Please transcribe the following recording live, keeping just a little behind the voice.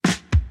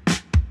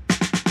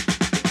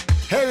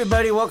Hey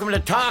everybody, welcome to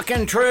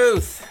Talking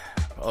Truth.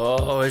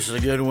 Oh, this is a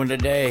good one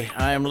today.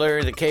 I'm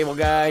Larry the Cable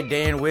Guy.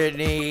 Dan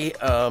Whitney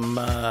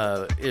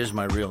is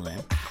my real name.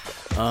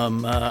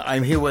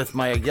 I'm here with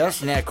my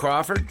guest, Nat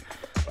Crawford,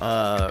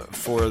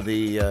 for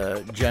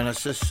the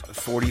Genesis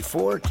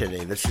 44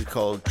 today. This is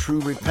called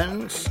True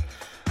Repentance.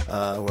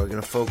 We're going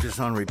to focus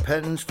on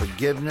repentance,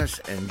 forgiveness,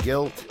 and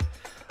guilt.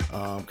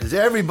 Because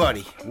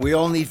everybody, we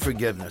all need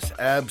forgiveness,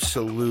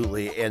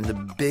 absolutely. And the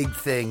big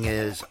thing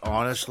is,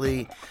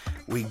 honestly,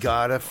 we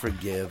gotta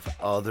forgive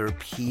other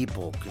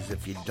people. Because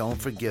if you don't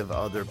forgive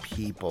other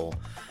people,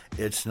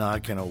 it's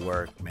not gonna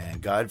work, man.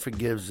 God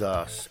forgives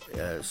us,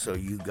 so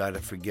you gotta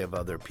forgive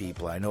other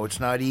people. I know it's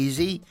not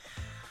easy,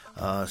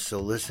 so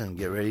listen,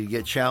 get ready to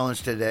get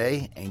challenged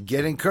today, and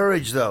get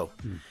encouraged, though.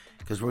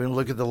 Because we're going to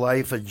look at the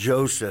life of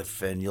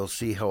Joseph, and you'll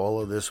see how all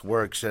of this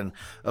works. And,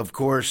 of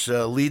course,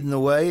 leading the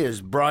way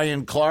is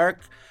Brian Clark,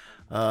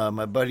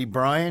 my buddy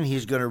Brian.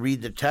 He's going to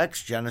read the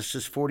text,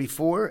 Genesis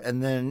 44.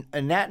 And then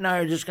Nat and I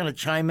are just going to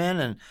chime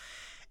in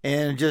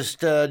and just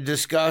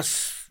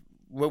discuss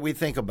what we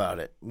think about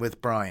it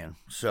with Brian.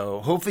 So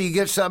hopefully you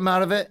get something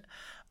out of it.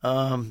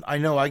 I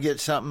know I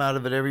get something out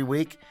of it every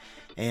week.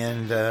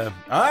 And, all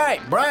right,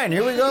 Brian,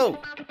 here we go.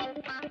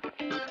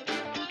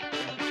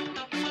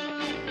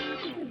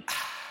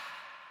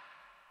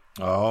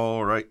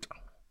 All right.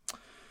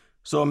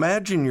 So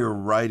imagine you're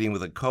riding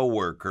with a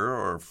coworker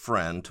or a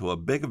friend to a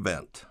big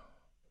event.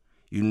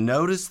 You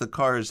notice the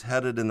car is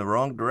headed in the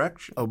wrong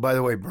direction. Oh, by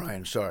the way,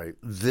 Brian, sorry.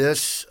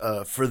 This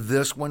for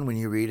this one, when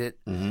you read it,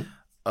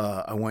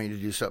 I want you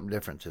to do something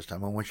different this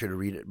time. I want you to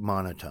read it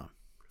monotone.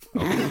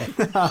 Okay.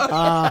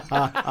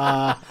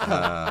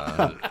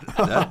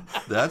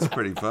 That's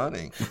pretty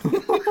funny.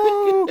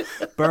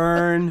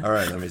 Burn. All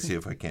right, let me see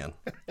if I can.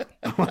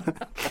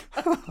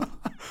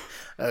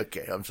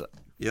 Okay, I'm sorry.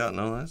 Yeah,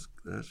 no,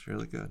 that's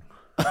really good.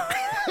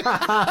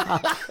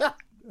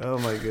 Oh,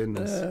 my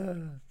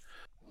goodness.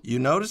 You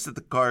notice that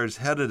the car is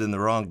headed in the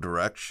wrong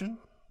direction,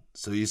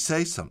 so you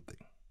say something.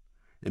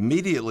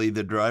 Immediately,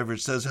 the driver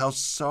says how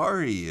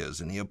sorry he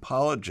is, and he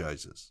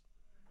apologizes.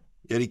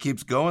 Yet he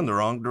keeps going the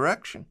wrong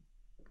direction.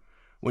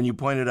 When you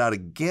point it out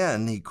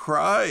again, he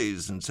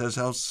cries and says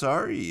how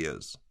sorry he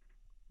is,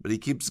 but he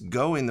keeps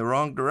going the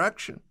wrong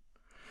direction.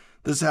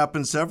 This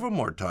happens several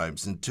more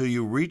times until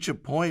you reach a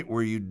point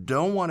where you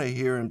don't want to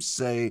hear him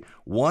say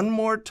one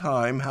more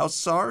time how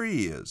sorry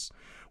he is.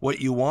 What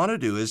you want to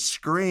do is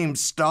scream,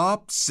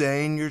 "Stop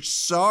saying you're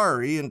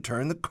sorry," and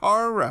turn the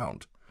car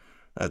around.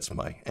 That's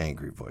my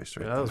angry voice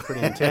right there. That was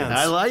pretty intense.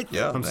 I like that.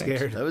 Yeah, I'm thanks.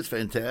 scared. That was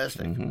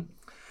fantastic.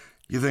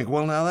 You think,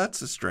 well, now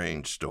that's a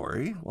strange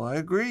story. Well, I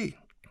agree.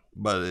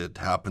 But it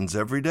happens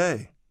every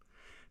day.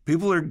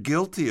 People are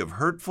guilty of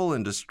hurtful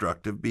and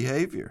destructive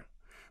behavior.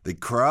 They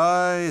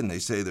cry and they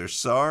say they're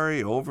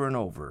sorry over and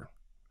over.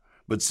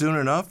 But soon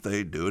enough,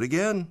 they do it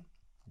again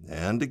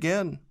and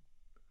again.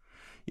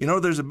 You know,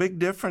 there's a big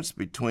difference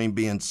between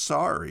being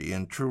sorry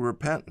and true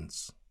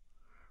repentance.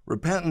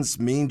 Repentance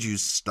means you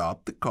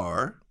stop the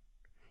car,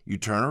 you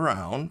turn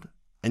around,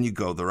 and you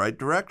go the right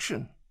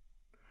direction.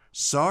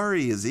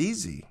 Sorry is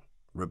easy.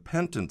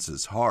 Repentance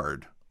is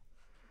hard.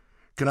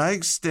 Can I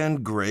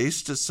extend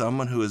grace to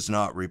someone who is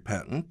not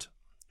repentant?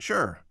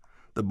 Sure.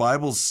 The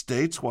Bible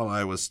states, while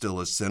I was still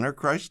a sinner,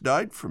 Christ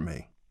died for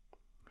me.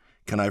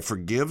 Can I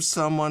forgive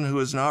someone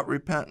who is not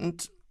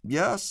repentant?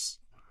 Yes.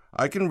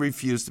 I can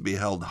refuse to be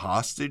held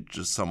hostage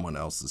to someone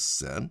else's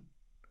sin.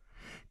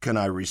 Can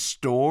I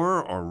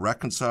restore or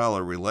reconcile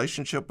a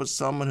relationship with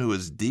someone who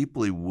has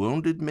deeply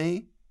wounded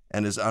me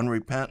and is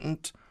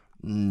unrepentant?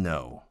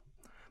 No.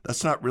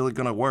 That's not really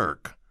going to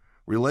work.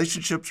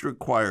 Relationships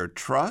require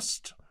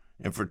trust,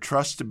 and for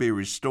trust to be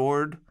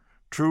restored,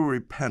 true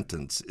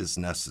repentance is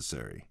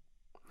necessary.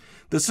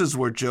 This is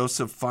where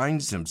Joseph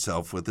finds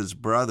himself with his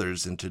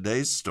brothers in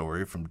today's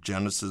story from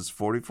Genesis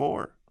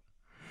 44.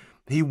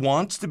 He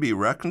wants to be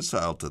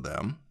reconciled to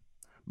them,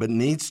 but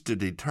needs to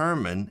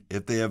determine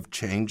if they have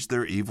changed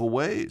their evil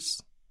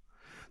ways.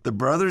 The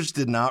brothers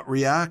did not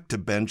react to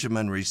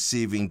Benjamin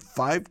receiving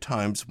 5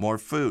 times more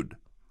food.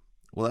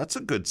 Well, that's a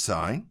good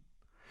sign.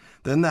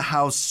 Then the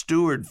house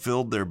steward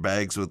filled their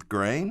bags with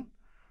grain,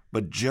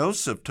 but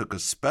Joseph took a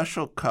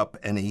special cup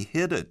and he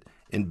hid it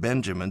in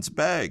Benjamin's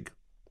bag.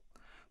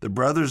 The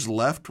brothers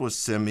left with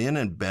Simeon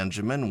and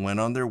Benjamin and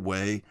went on their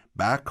way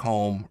back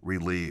home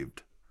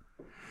relieved.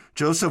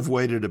 Joseph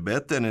waited a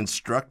bit, then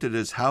instructed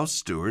his house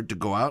steward to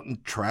go out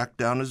and track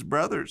down his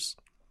brothers.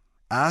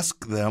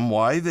 Ask them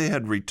why they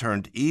had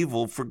returned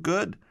evil for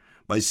good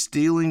by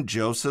stealing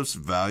Joseph's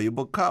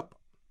valuable cup.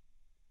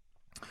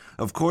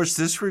 Of course,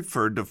 this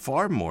referred to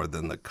far more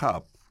than the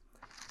cup.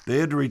 They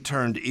had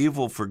returned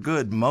evil for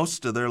good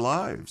most of their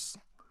lives.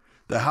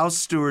 The house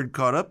steward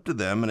caught up to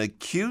them and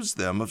accused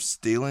them of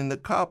stealing the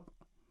cup.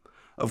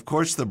 Of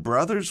course, the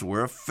brothers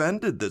were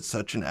offended that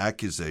such an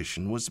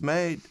accusation was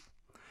made.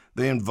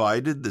 They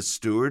invited the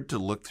steward to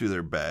look through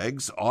their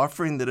bags,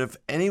 offering that if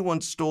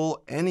anyone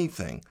stole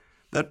anything,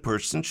 that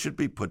person should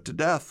be put to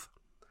death.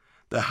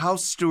 The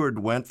house steward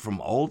went from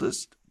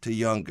oldest to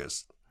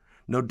youngest.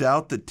 No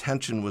doubt the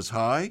tension was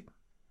high.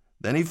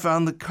 Then he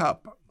found the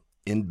cup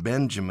in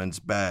Benjamin's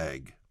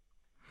bag.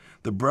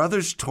 The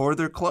brothers tore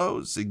their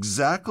clothes,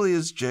 exactly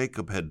as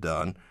Jacob had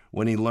done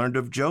when he learned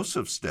of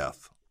Joseph's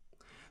death.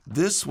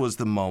 This was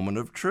the moment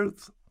of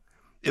truth.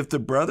 If the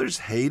brothers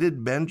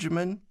hated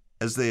Benjamin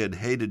as they had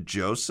hated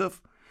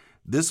Joseph,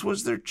 this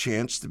was their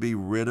chance to be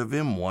rid of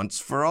him once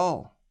for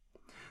all.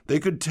 They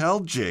could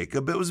tell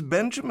Jacob it was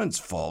Benjamin's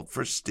fault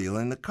for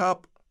stealing the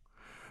cup.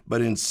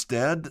 But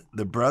instead,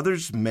 the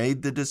brothers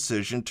made the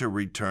decision to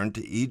return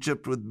to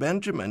Egypt with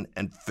Benjamin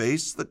and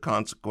face the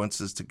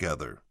consequences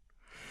together.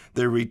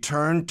 They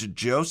returned to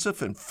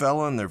Joseph and fell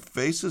on their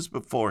faces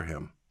before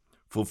him,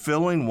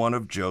 fulfilling one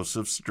of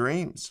Joseph's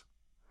dreams.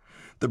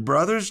 The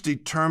brothers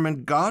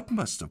determined God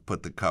must have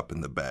put the cup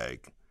in the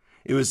bag.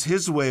 It was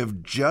his way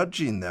of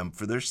judging them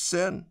for their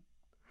sin.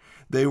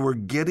 They were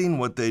getting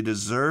what they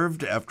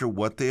deserved after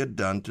what they had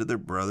done to their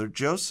brother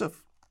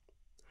Joseph.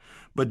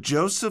 But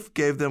Joseph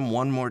gave them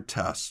one more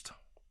test.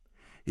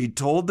 He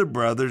told the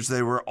brothers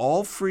they were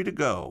all free to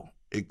go,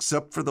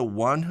 except for the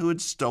one who had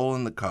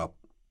stolen the cup.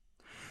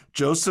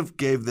 Joseph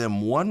gave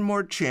them one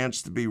more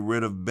chance to be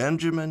rid of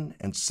Benjamin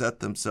and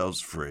set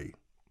themselves free.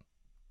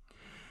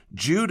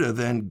 Judah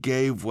then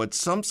gave what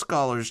some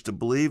scholars to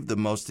believe the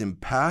most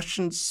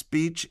impassioned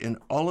speech in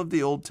all of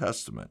the Old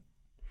Testament.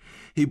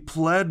 He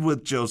pled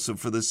with Joseph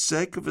for the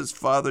sake of his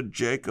father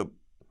Jacob.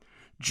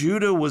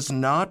 Judah was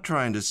not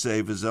trying to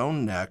save his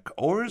own neck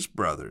or his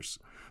brothers,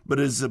 but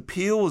his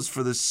appeal was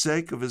for the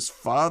sake of his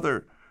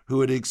father who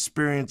had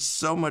experienced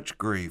so much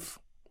grief.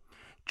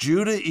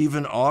 Judah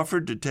even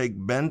offered to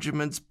take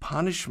Benjamin's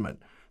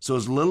punishment so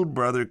his little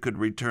brother could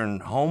return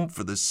home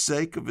for the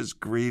sake of his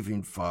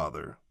grieving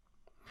father.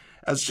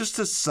 As just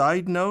a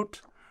side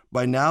note,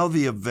 by now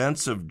the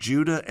events of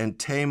Judah and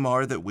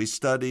Tamar that we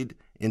studied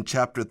in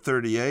chapter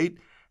 38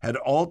 had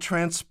all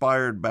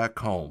transpired back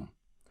home.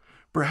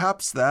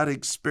 Perhaps that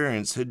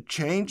experience had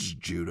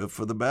changed Judah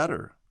for the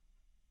better.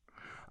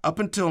 Up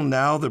until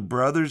now, the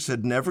brothers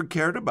had never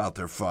cared about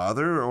their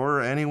father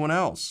or anyone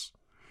else.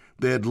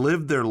 They had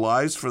lived their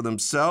lives for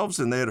themselves,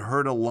 and they had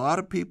hurt a lot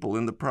of people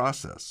in the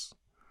process.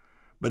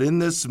 But in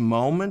this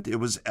moment, it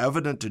was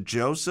evident to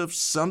Joseph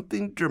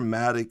something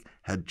dramatic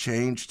had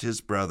changed his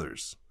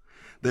brothers.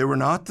 They were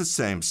not the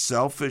same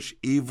selfish,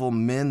 evil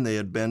men they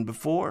had been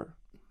before.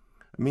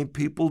 I mean,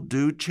 people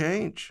do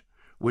change,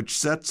 which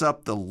sets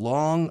up the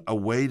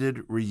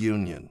long-awaited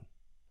reunion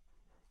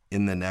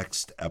in the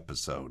next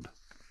episode.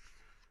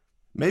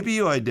 Maybe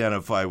you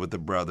identify with the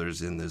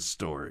brothers in this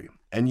story,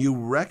 and you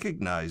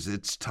recognize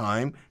it's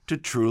time to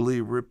truly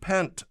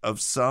repent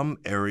of some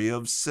area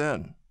of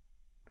sin.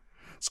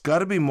 It's got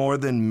to be more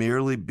than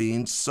merely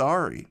being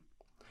sorry.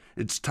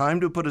 It's time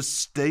to put a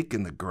stake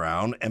in the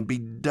ground and be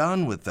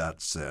done with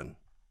that sin.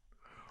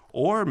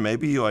 Or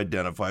maybe you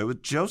identify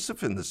with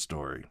Joseph in the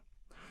story.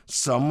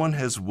 Someone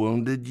has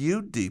wounded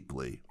you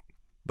deeply,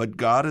 but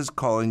God is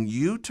calling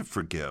you to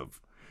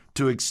forgive,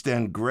 to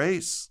extend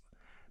grace,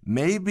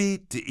 maybe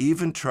to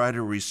even try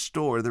to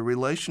restore the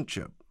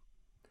relationship.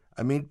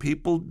 I mean,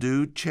 people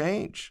do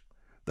change.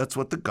 That's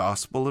what the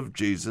gospel of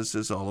Jesus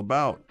is all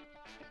about.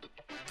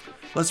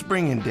 Let's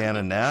bring in Dan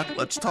and Nat.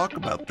 Let's talk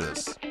about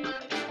this.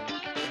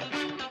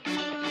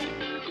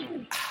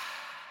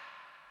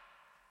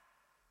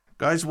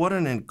 Guys, what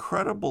an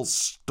incredible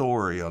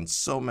story on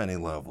so many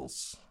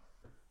levels.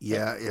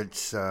 Yeah,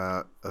 it's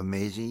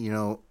amazing. You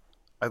know,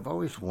 I've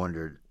always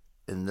wondered,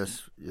 and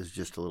this is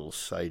just a little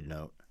side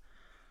note,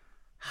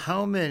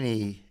 how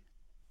much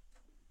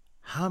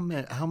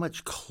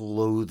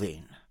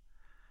clothing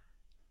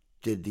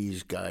did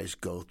these guys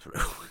go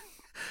through?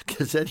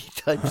 Because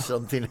anytime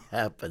something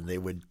happened, they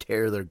would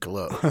tear their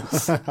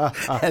clothes.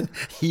 And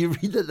you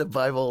read that in the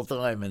Bible all the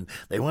time, and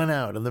they went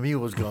out, and the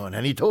mule was gone,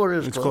 and he tore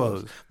his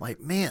clothes. Like,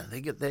 man,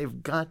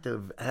 they've got to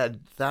have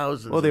had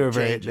thousands. Well, they were of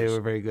changes.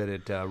 very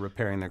good at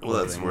repairing their clothing.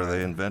 Well, that's where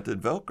they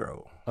invented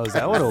Velcro. Oh, is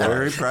that what it was?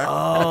 Very practical.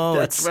 Oh,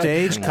 it's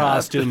stage right.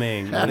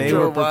 costuming. After They a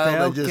were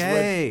while,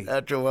 prepared.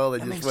 after a while, they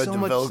That just makes went so to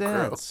much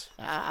Velcro. sense.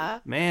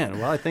 Man,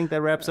 well, I think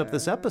that wraps up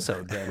this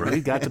episode then.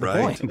 We got to the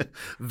Right. point.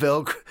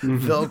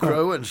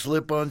 Velcro and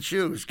slip-on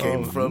shoes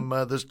came from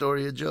the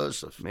story of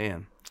Joseph.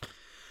 Man.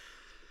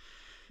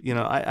 You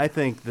know, I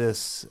think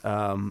this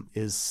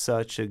is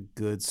such a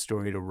good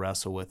story to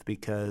wrestle with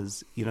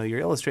because, you know, your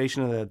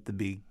illustration of that at the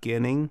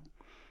beginning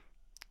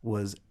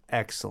was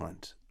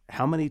excellent.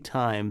 How many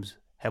times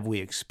have we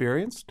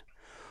experienced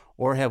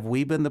or have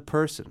we been the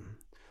person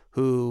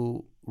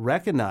who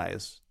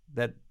recognize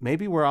that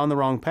maybe we're on the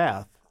wrong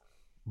path,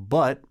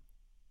 but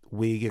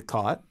we get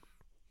caught,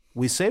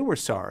 we say we're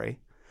sorry,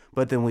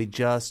 but then we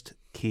just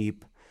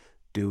keep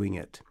doing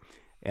it.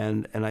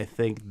 And I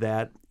think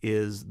that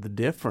is the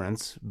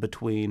difference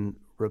between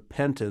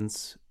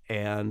repentance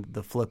and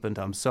the flippant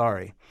I'm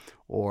sorry,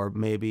 or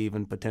maybe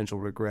even potential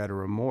regret or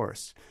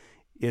remorse.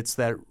 It's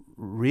that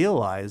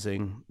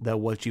realizing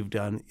that what you've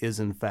done is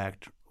in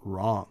fact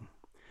wrong,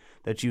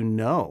 that you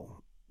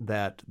know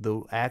that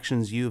the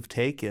actions you've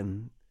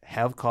taken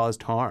have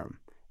caused harm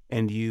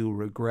and you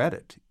regret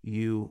it,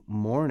 you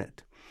mourn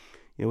it.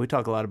 You know, we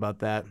talk a lot about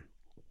that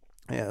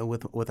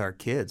with our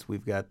kids.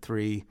 We've got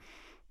 3,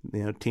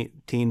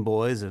 teen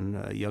boys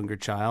and a younger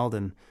child,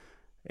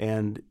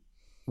 and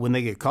when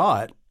they get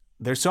caught,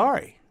 they're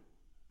sorry.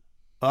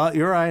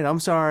 You're right. I'm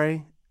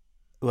sorry.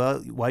 Well,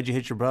 why'd you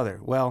hit your brother?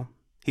 Well,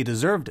 he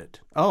deserved it.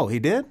 Oh, he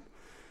did?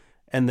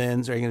 And then,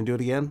 are you going to do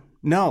it again?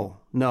 No,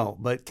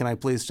 but can I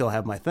please still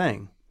have my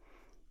thing?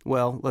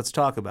 Well, let's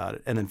talk about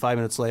it. And then 5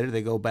 minutes later,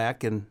 they go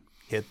back and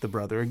hit the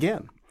brother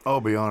again.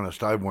 I'll be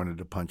honest, I wanted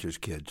to punch his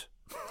kids.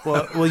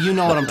 Well, you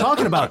know what I'm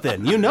talking about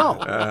then. You know.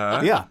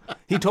 Yeah,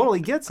 he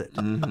totally gets it.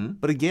 Mm-hmm.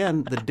 But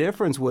again, the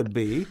difference would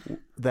be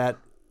that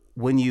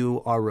when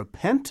you are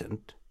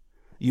repentant,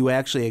 you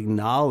actually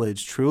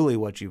acknowledge truly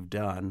what you've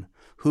done,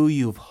 who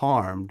you've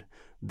harmed,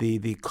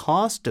 the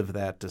cost of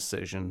that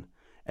decision,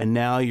 and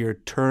now you're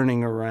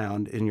turning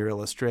around in your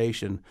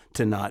illustration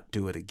to not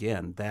do it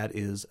again. That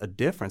is a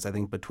difference, I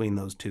think, between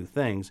those two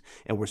things,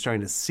 and we're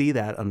starting to see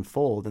that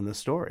unfold in the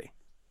story.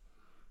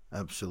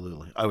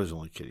 Absolutely. I was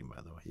only kidding,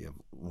 by the way. You have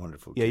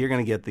wonderful kids. Yeah, you're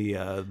going to get the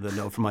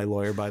note from my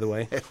lawyer, by the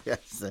way.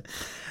 Yes.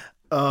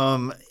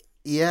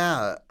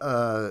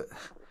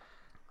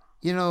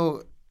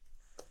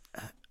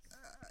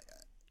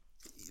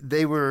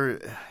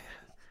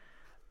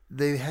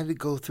 They had to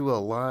go through a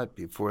lot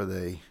before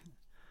they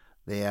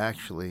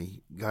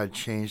actually got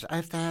changed. I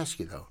have to ask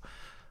you, though,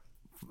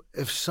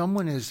 if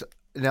someone is...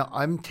 Now,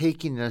 I'm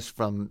taking this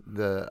from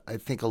I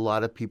think a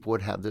lot of people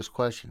would have this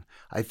question.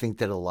 I think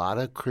that a lot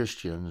of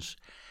Christians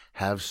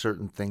have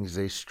certain things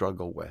they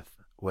struggle with,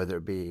 whether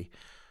it be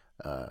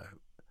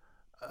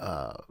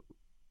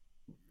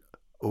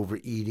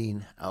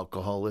overeating,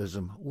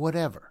 alcoholism,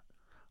 whatever,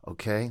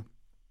 okay?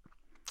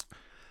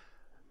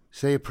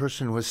 Say a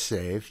person was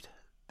saved.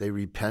 They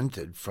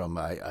repented from,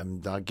 I'm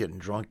not getting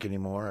drunk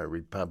anymore, I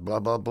repent, blah,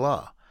 blah,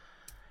 blah.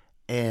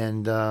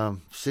 And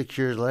 6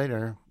 years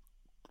later...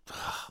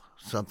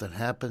 something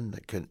happened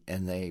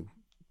and they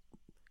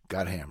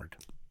got hammered.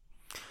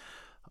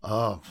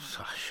 Oh,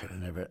 I should have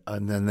never.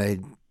 And then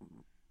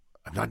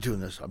I'm not doing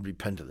this. I'm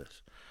repent of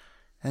this.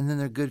 And then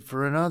they're good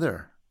for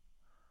another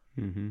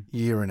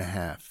year and a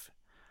half.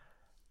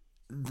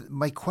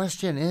 My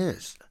question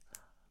is,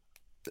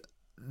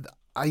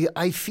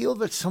 I feel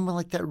that someone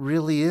like that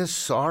really is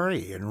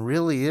sorry and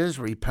really is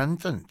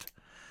repentant,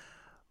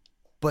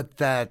 but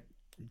that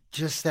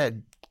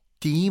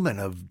demon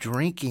of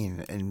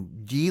drinking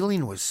and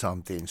dealing with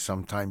something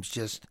sometimes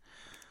just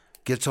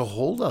gets a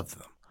hold of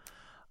them.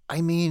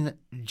 I mean,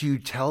 do you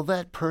tell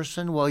that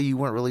person, well, you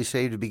weren't really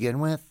saved to begin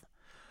with?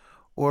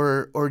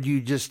 Or do you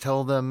just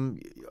tell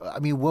them, I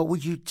mean, what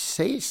would you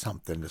say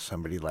something to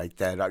somebody like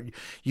that?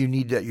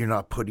 You're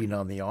not putting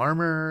on the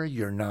armor,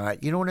 you're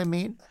not, you know what I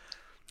mean?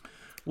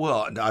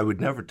 Well, I would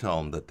never tell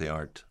them that they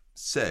aren't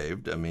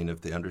saved. I mean,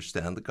 if they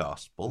understand the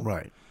gospel.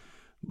 Right.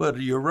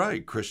 But you're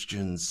right,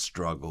 Christians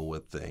struggle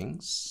with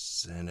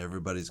things, and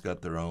everybody's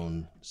got their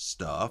own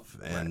stuff,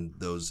 and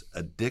those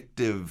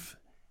addictive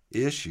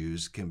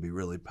issues can be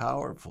really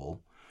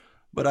powerful.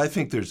 But I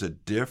think there's a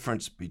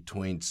difference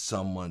between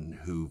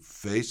someone who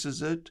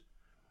faces it,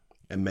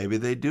 and maybe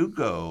they do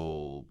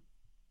go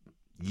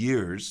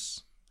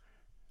years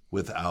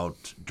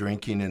without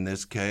drinking in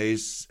this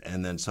case,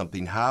 and then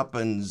something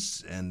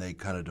happens, and they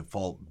kind of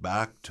default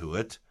back to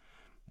it.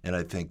 And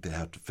I think they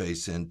have to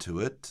face into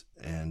it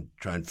and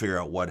try and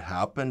figure out what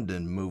happened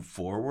and move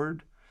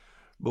forward.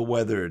 But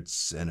whether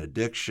it's an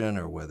addiction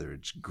or whether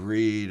it's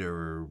greed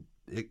or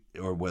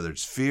whether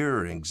it's fear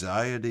or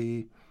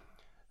anxiety,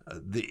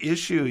 the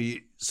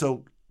issue,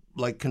 so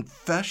like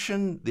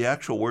confession, the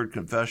actual word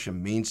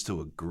confession means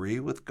to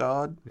agree with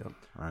God. Yep.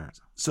 Right.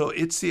 So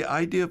it's the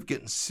idea of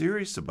getting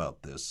serious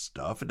about this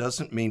stuff. It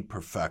doesn't mean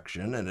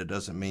perfection, and it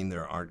doesn't mean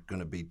there aren't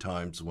going to be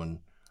times when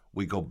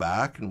we go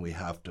back and we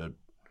have to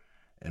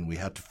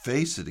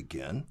face it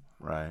again.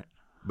 Right.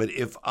 But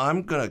if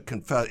I'm going to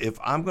confess, if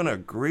I'm going to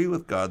agree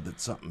with God that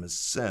something is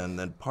sin,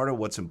 then part of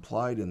what's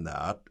implied in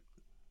that,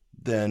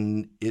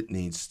 then it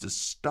needs to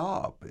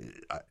stop.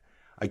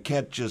 I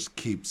can't just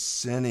keep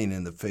sinning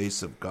in the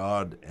face of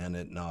God and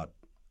it not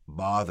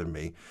bother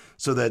me.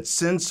 So that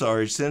sin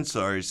sorry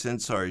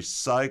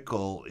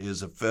cycle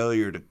is a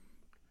failure to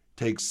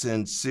take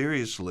sin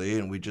seriously,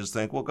 and we just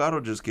think, well, God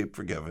will just keep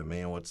forgiving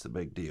me, and what's the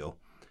big deal?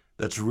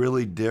 That's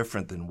really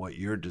different than what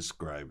you're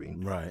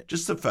describing. Right.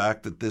 Just the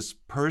fact that this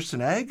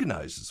person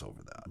agonizes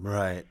over that.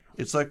 Right.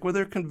 It's like, well,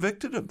 they're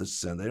convicted of the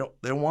sin. They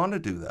don't want to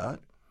do that.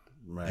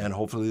 Right. And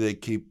hopefully they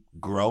keep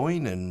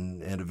growing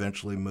and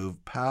eventually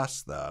move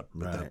past that.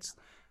 But right.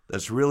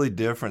 that's really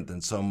different than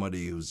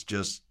somebody who's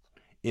just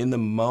in the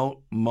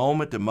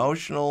moment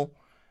emotional,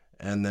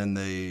 and then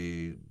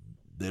they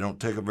don't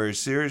take it very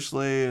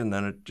seriously, and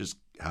then it just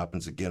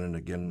happens again and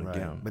again and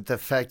again. But the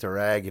fact they're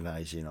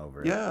agonizing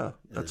over it. Yeah,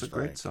 that's a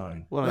great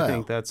sign. Well, I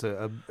think that's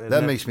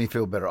that makes me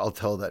feel better. I'll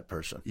tell that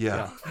person.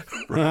 Yeah.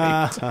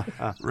 Right.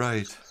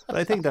 Right. But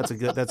I think that's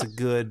a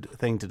good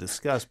thing to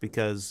discuss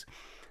because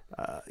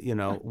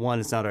one,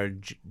 it's not our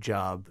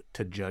job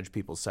to judge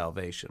people's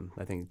salvation.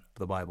 I think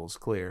the Bible's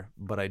clear.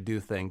 But I do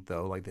think,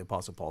 though, like the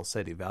Apostle Paul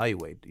said,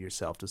 evaluate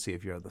yourself to see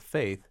if you're of the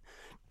faith.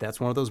 that's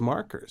one of those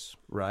markers,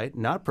 right?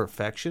 Not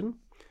perfection,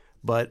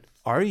 but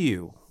are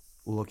you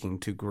looking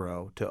to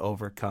grow, to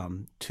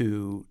overcome,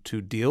 to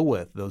deal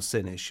with those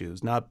sin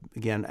issues, not,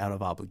 again, out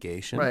of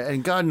obligation. Right,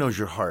 and God knows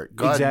your heart.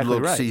 God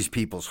sees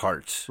people's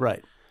hearts.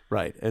 Right.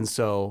 And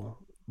so,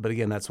 but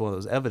again, that's one of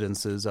those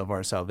evidences of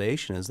our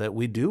salvation is that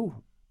we do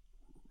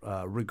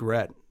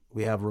regret.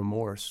 We have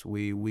remorse.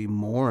 We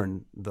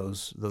mourn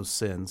those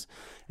sins.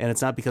 And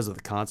it's not because of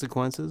the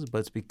consequences, but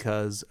it's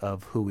because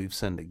of who we've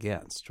sinned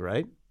against,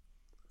 right?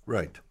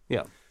 Right.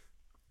 Yeah.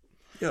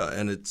 Yeah,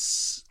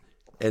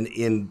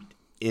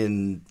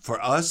 and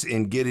for us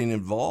in getting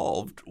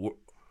involved,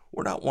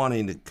 we're not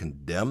wanting to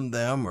condemn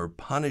them or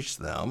punish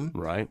them.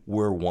 Right.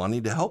 We're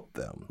wanting to help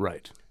them.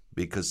 Right.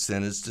 Because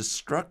sin is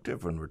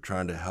destructive, and we're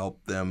trying to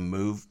help them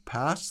move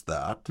past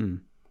that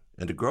and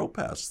to grow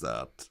past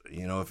that.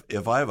 You know,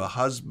 if I have a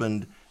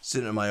husband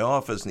sitting in my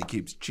office and he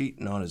keeps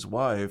cheating on his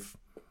wife,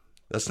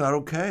 that's not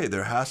okay.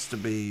 You have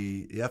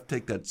to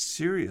take that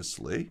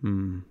seriously.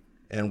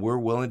 And we're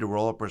willing to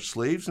roll up our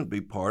sleeves and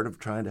be part of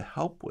trying to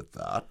help with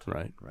that.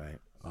 Right.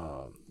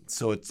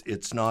 So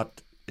it's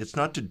not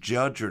to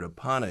judge or to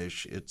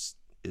punish. It's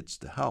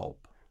to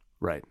help.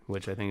 Right,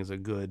 which I think is a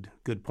good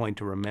point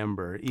to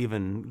remember.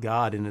 Even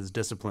God in his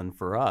discipline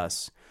for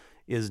us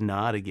is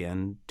not,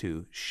 again,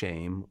 to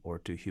shame or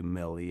to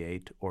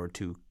humiliate or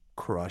to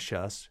crush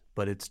us,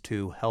 but it's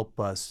to help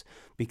us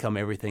become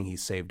everything he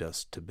saved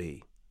us to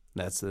be.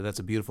 That's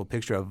a beautiful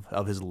picture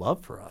of his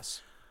love for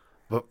us.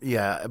 But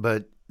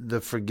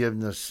the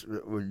forgiveness,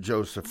 with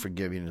Joseph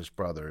forgiving his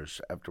brothers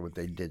after what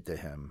they did to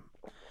him,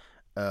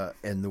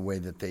 and the way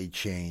that they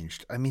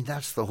changed. I mean,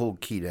 that's the whole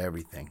key to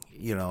everything.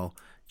 You know,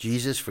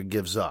 Jesus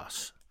forgives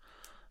us.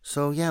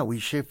 So, yeah, we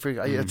should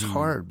forgive. It's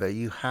hard, but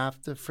you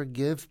have to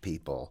forgive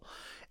people.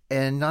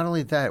 And not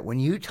only that, when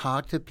you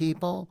talk to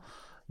people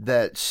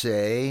that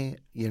say,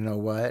 you know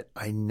what,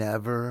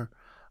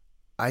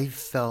 I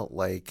felt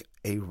like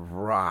a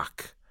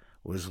rock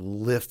was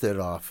lifted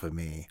off of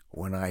me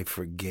when I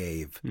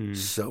forgave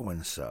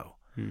so-and-so.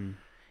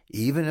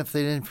 Even if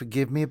they didn't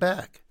forgive me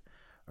back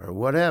or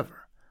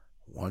whatever,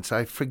 once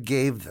I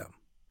forgave them,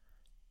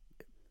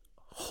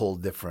 whole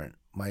different,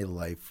 my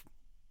life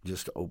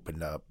just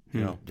opened up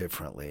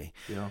differently.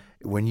 Yeah.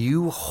 When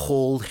you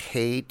hold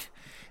hate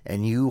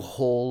and you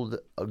hold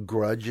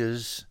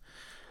grudges,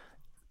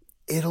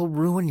 it'll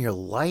ruin your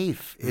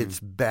life.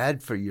 It's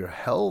bad for your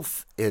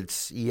health.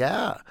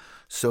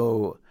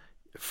 So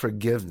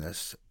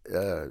forgiveness,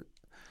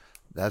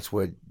 that's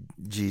what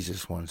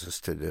Jesus wants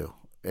us to do.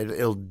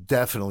 It'll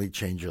definitely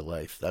change your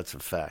life. That's a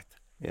fact.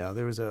 Yeah,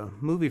 there was a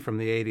movie from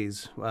the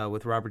 80s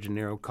with Robert De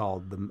Niro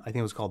called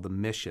The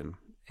Mission.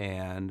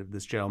 And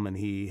this gentleman,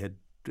 he had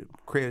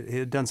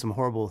done some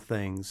horrible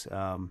things.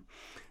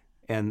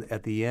 And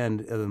at the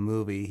end of the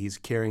movie, he's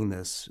carrying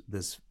this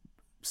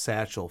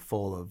satchel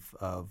full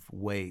of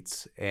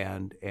weights,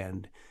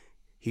 and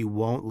he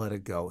won't let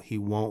it go. He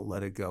won't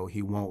let it go.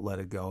 He won't let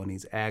it go. And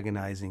he's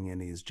agonizing,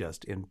 and he's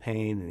just in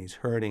pain, and he's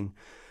hurting.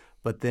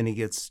 But then he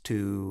gets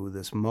to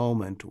this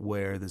moment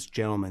where this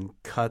gentleman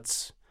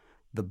cuts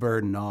the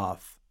burden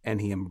off, and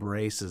he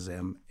embraces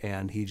him,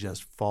 and he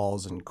just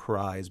falls and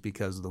cries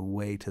because the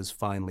weight has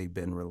finally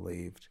been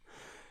relieved.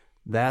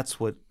 That's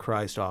what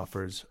Christ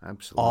offers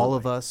all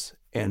of us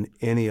and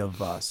any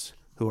of us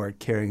who are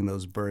carrying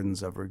those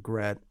burdens of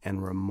regret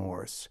and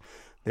remorse.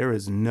 There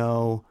is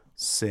no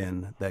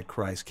sin that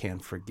Christ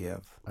can't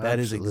forgive. That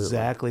is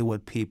exactly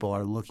what people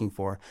are looking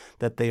for,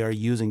 that they are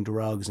using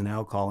drugs and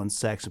alcohol and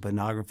sex and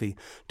pornography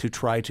to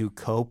try to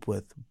cope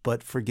with.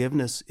 But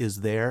forgiveness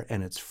is there,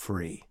 and it's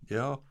free.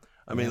 Yeah.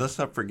 I mean, let's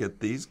not forget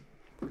these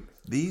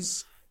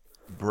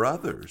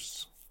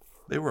brothers.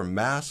 They were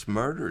mass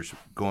murderers,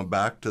 going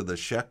back to the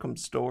Shechem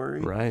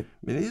story. Right.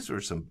 I mean, these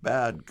were some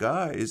bad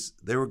guys.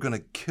 They were going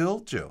to kill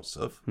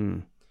Joseph.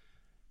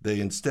 They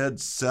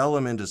instead sell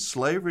him into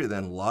slavery,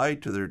 then lie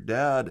to their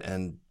dad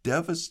and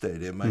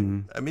devastate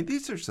him. I mean,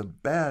 these are some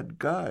bad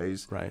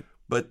guys. Right.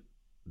 But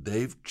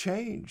they've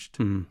changed.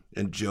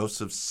 And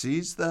Joseph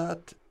sees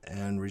that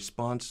and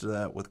responds to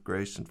that with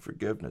grace and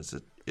forgiveness.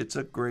 It's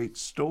a great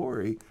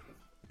story,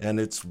 and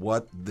it's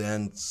what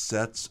then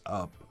sets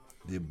up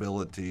the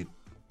ability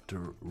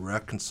to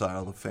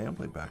reconcile the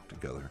family back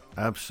together.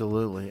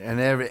 Absolutely. And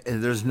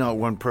there's not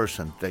one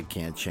person that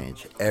can't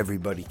change.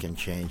 Everybody can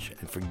change,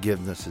 and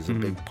forgiveness is a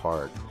big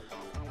part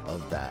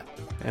of that.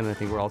 And I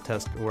think we're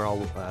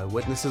all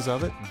witnesses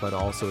of it, but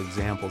also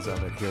examples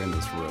of it here in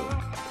this room.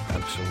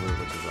 Absolutely.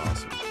 Which is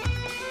awesome.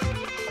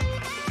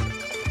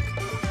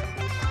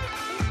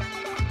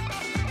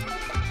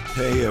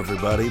 Hey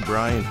everybody,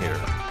 Brian here.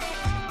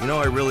 You know,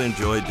 I really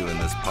enjoyed doing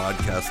this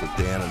podcast with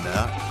Dan and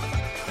Nat,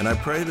 and I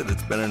pray that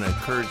it's been an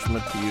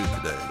encouragement to you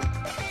today.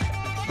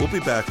 We'll be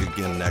back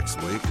again next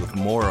week with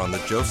more on the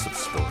Joseph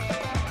story.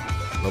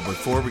 But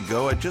before we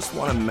go, I just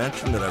want to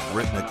mention that I've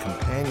written a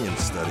companion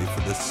study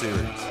for this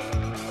series.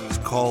 It's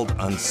called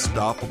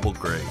Unstoppable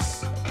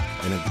Grace,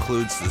 and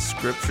includes the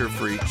scripture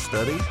for each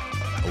study,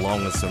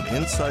 along with some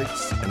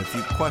insights and a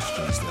few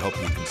questions to help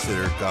you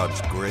consider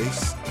God's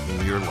grace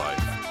in your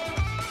life.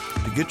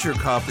 To To get your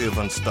copy of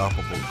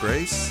Unstoppable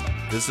Grace,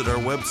 visit our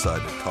website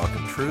at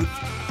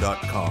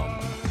talkandtruth.com.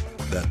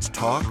 That's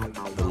talk,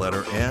 the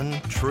letter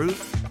N,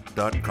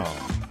 truth.com.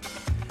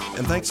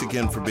 And thanks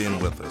again for being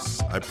with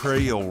us. I pray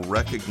you'll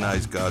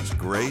recognize God's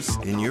grace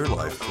in your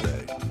life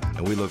today.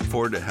 And we look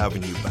forward to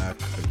having you back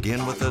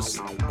again with us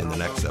in the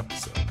next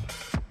episode.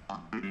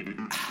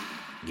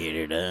 Get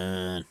her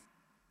done.